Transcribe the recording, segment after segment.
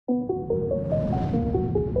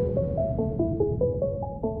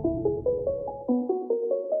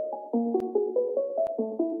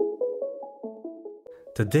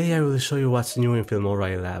Today I will show you what's new in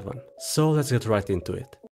Filmora 11, so let's get right into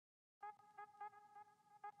it.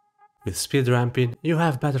 With speed ramping, you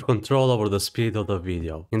have better control over the speed of the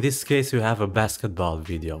video. In this case, you have a basketball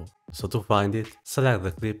video. So to find it, select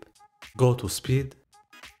the clip, go to speed,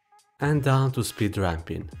 and down to speed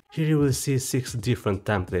ramping. Here you will see 6 different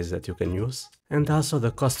templates that you can use, and also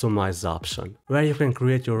the customize option, where you can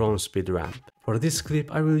create your own speed ramp. For this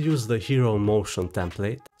clip I will use the hero motion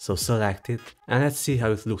template, so select it, and let's see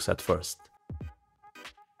how it looks at first.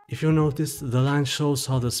 If you notice, the line shows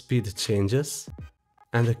how the speed changes,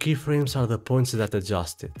 and the keyframes are the points that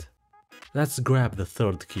adjust it. Let's grab the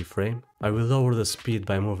third keyframe. I will lower the speed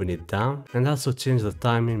by moving it down, and also change the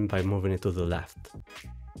timing by moving it to the left.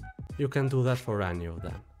 You can do that for any of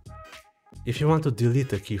them. If you want to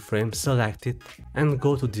delete a keyframe, select it and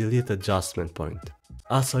go to delete adjustment point.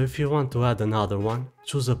 Also, if you want to add another one,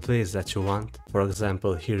 choose a place that you want, for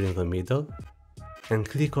example here in the middle, and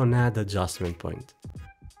click on add adjustment point.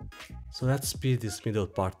 So let's speed this middle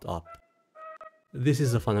part up. This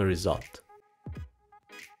is the final result.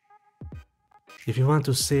 If you want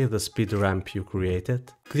to save the speed ramp you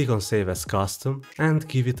created, click on save as custom and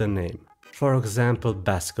give it a name, for example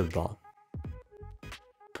basketball.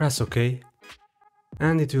 Press OK,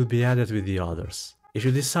 and it will be added with the others. If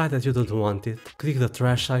you decide that you don't want it, click the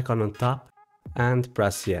trash icon on top and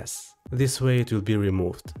press yes. This way it will be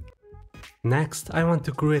removed. Next, I want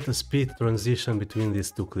to create a speed transition between these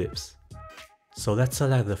two clips. So let's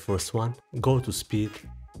select the first one, go to speed,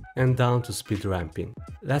 and down to speed ramping.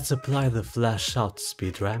 Let's apply the flash out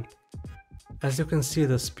speed ramp. As you can see,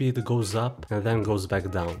 the speed goes up and then goes back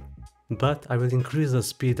down. But I will increase the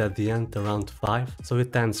speed at the end around 5, so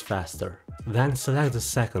it ends faster. Then select the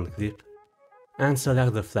second clip and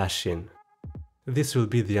select the flash in. This will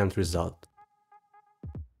be the end result.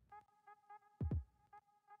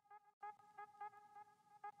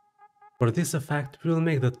 For this effect, we will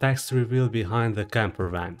make the text reveal behind the camper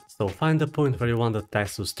van. So find the point where you want the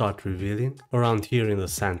text to start revealing, around here in the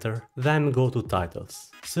center, then go to titles.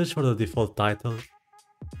 Search for the default title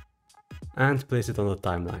and place it on the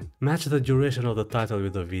timeline. Match the duration of the title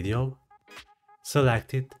with the video,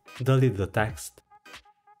 select it, delete the text.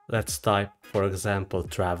 Let's type, for example,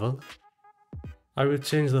 travel. I will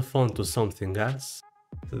change the font to something else.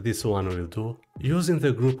 This one will do. Using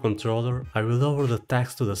the group controller, I will lower the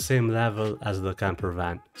text to the same level as the camper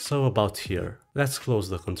van, so about here. Let's close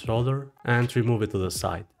the controller and remove it to the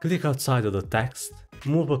side. Click outside of the text,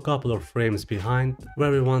 move a couple of frames behind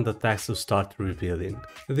where we want the text to start revealing.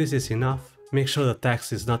 This is enough. Make sure the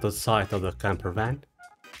text is not outside of the camper van.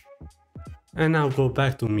 And now go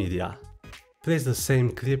back to media. Place the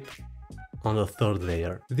same clip on the third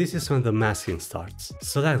layer. This is when the masking starts.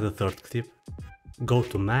 Select the third clip. Go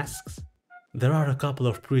to masks. There are a couple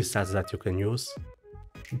of presets that you can use,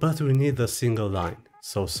 but we need a single line,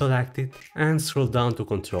 so select it and scroll down to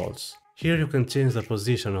controls. Here you can change the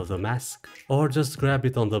position of the mask, or just grab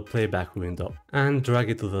it on the playback window and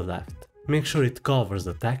drag it to the left. Make sure it covers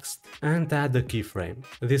the text and add the keyframe.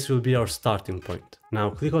 This will be our starting point.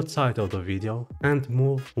 Now click outside of the video and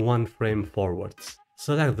move 1 frame forwards.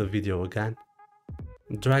 Select the video again,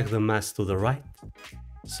 drag the mask to the right,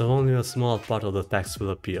 so only a small part of the text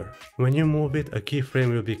will appear. When you move it, a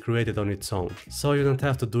keyframe will be created on its own, so you don't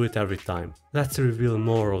have to do it every time. Let's reveal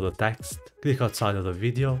more of the text. Click outside of the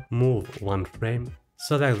video, move 1 frame,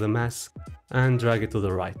 select the mask and drag it to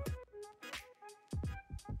the right.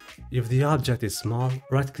 If the object is small,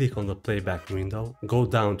 right click on the playback window, go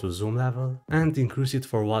down to zoom level and increase it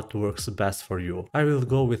for what works best for you. I will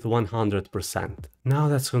go with 100%. Now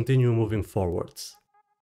let's continue moving forwards.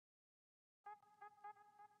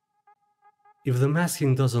 If the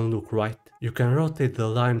masking doesn't look right, you can rotate the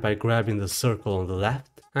line by grabbing the circle on the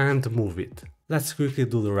left and move it. Let's quickly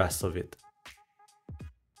do the rest of it.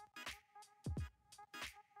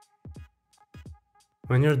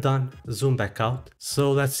 When you're done, zoom back out,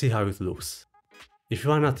 so let's see how it looks. If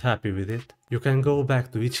you are not happy with it, you can go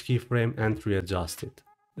back to each keyframe and readjust it.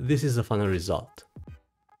 This is the final result.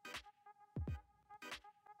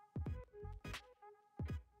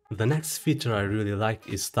 The next feature I really like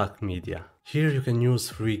is stock media. Here you can use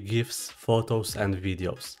free GIFs, photos and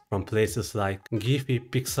videos from places like Giphy,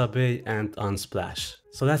 Pixabay and Unsplash.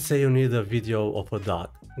 So let's say you need a video of a dog.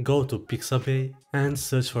 Go to Pixabay and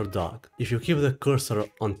search for dog. If you keep the cursor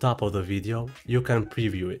on top of the video, you can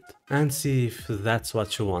preview it and see if that's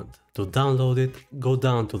what you want. To download it, go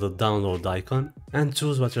down to the download icon and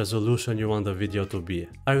choose what resolution you want the video to be.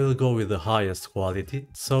 I will go with the highest quality,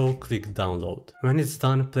 so click download. When it's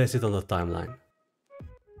done, place it on the timeline.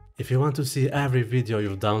 If you want to see every video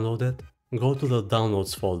you've downloaded, go to the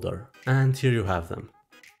downloads folder and here you have them.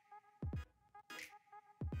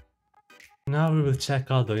 Now we will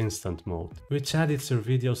check out the instant mode, which edits your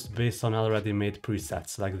videos based on already made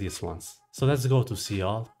presets like these ones. So let's go to see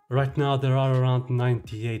all. Right now there are around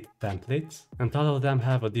 98 templates, and all of them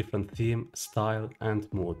have a different theme, style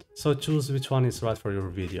and mood. So choose which one is right for your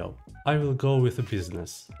video. I will go with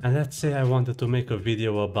business. And let's say I wanted to make a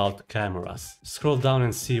video about cameras. Scroll down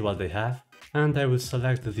and see what they have. And I will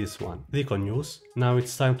select this one. Click on use. Now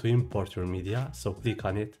it's time to import your media, so click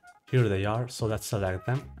on it. Here they are, so let's select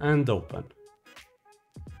them and open.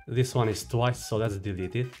 This one is twice, so let's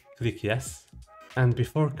delete it. Click yes. And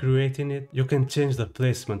before creating it, you can change the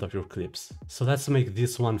placement of your clips. So let's make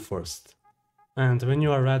this one first. And when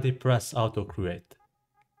you are ready, press auto create.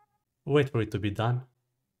 Wait for it to be done.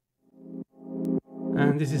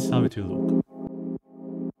 And this is how it will look.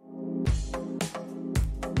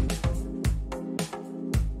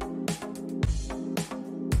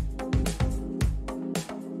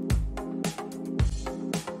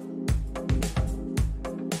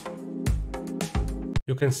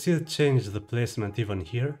 You can still change the placement even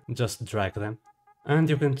here, just drag them. And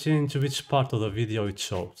you can change which part of the video it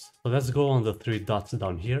shows. So let's go on the 3 dots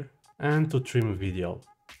down here and to trim video.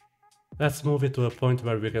 Let's move it to a point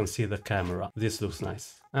where we can see the camera. This looks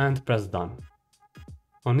nice. And press done.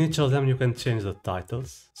 On each of them you can change the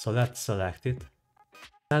titles. So let's select it.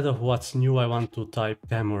 Instead of what's new, I want to type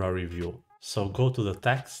camera review. So go to the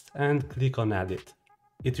text and click on edit.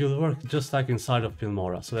 It will work just like inside of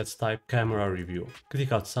Filmora, so let's type camera review.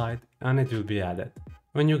 Click outside and it will be added.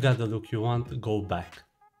 When you get the look you want, go back.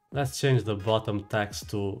 Let's change the bottom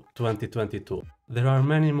text to 2022. There are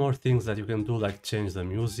many more things that you can do, like change the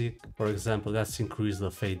music. For example, let's increase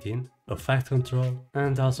the fade in, effect control,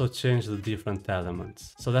 and also change the different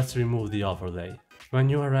elements. So let's remove the overlay. When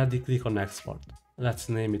you are ready, click on export. Let's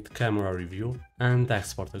name it camera review and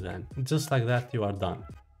export again. Just like that you are done.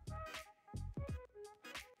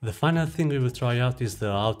 The final thing we will try out is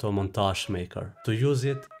the Auto Montage Maker. To use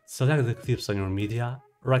it, select the clips on your media,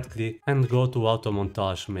 right click and go to Auto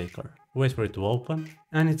Montage Maker. Wait for it to open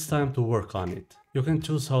and it's time to work on it. You can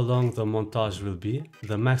choose how long the montage will be.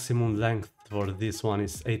 The maximum length for this one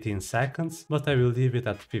is 18 seconds, but I will leave it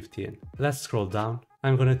at 15. Let's scroll down.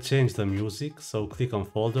 I'm gonna change the music, so click on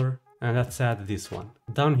folder. And let's add this one.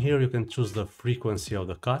 Down here you can choose the frequency of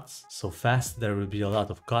the cuts, so fast there will be a lot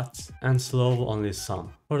of cuts, and slow only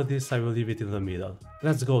some. For this I will leave it in the middle.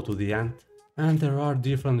 Let's go to the end. And there are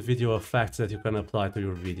different video effects that you can apply to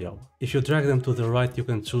your video. If you drag them to the right you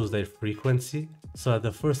can choose their frequency, so at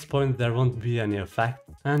the first point there won't be any effect,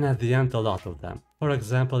 and at the end a lot of them. For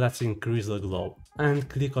example, let's increase the glow, and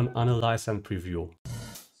click on analyze and preview.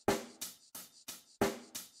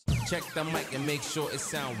 Check the mic and make sure it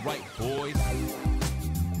sound right, boys.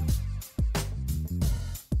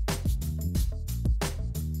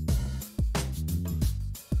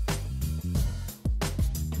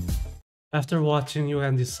 After watching, you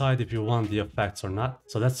can decide if you want the effects or not,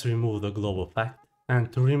 so let's remove the glow effect, and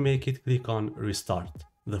to remake it click on restart.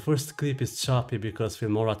 The first clip is choppy because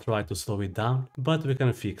Filmora tried to slow it down, but we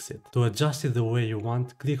can fix it. To adjust it the way you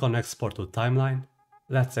want, click on export to timeline,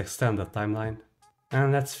 let's extend the timeline,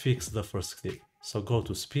 and let's fix the first clip. So go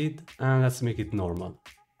to speed and let's make it normal.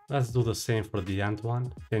 Let's do the same for the end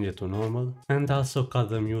one, change it to normal, and also cut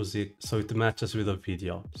the music so it matches with the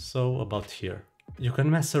video, so about here. You can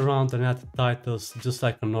mess around and add titles just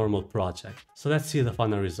like a normal project. So let's see the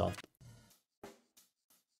final result.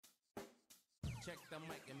 Check the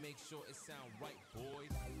mic and make sure it sound right, boys.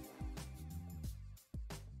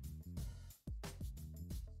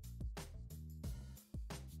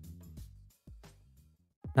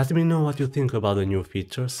 Let me know what you think about the new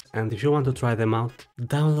features, and if you want to try them out,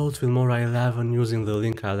 download Filmora 11 using the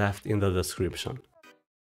link I left in the description.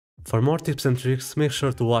 For more tips and tricks, make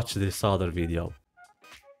sure to watch this other video.